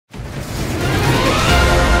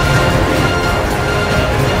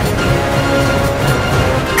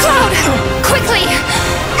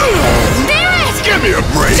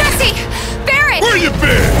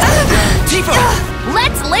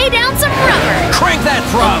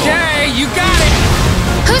problem. Okay, you got it!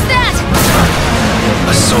 Who's that?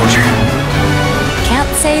 A soldier.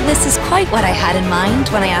 Can't say this is quite what I had in mind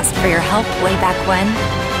when I asked for your help way back when.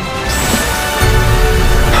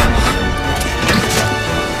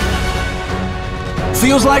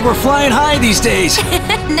 Feels like we're flying high these days.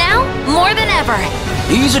 Now, more than ever.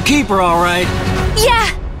 He's a keeper, all right. Yeah.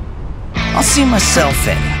 I'll see myself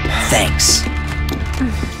in. Thanks.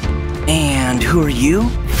 And who are you?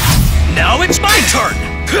 Now it's my turn.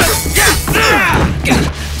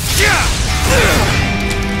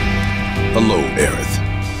 Hello, Aerith.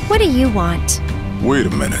 What do you want? Wait a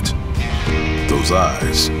minute. Those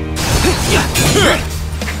eyes.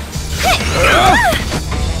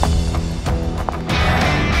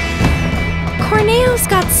 Corneo's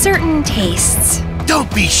got certain tastes.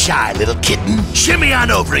 Don't be shy, little kitten. Shimmy on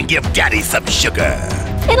over and give Daddy some sugar.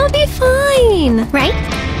 It'll be fine, right?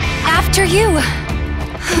 After you.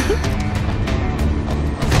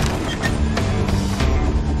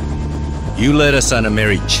 You led us on a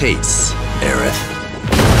merry chase, Aerith.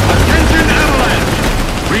 Attention,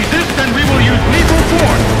 Avalanche! Resist and we will use lethal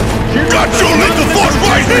force! Got your lethal force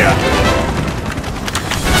right here!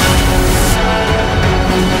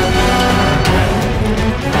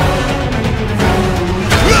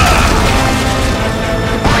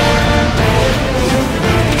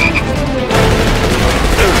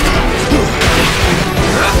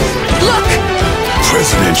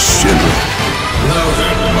 President Shinra. Now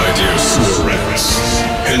then, my dear sewer rats.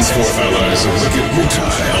 Henceforth allies of wicked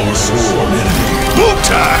Mutai, our sworn enemy.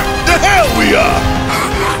 Mutai! The hell we are!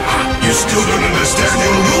 You still don't understand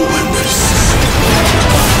your loneliness.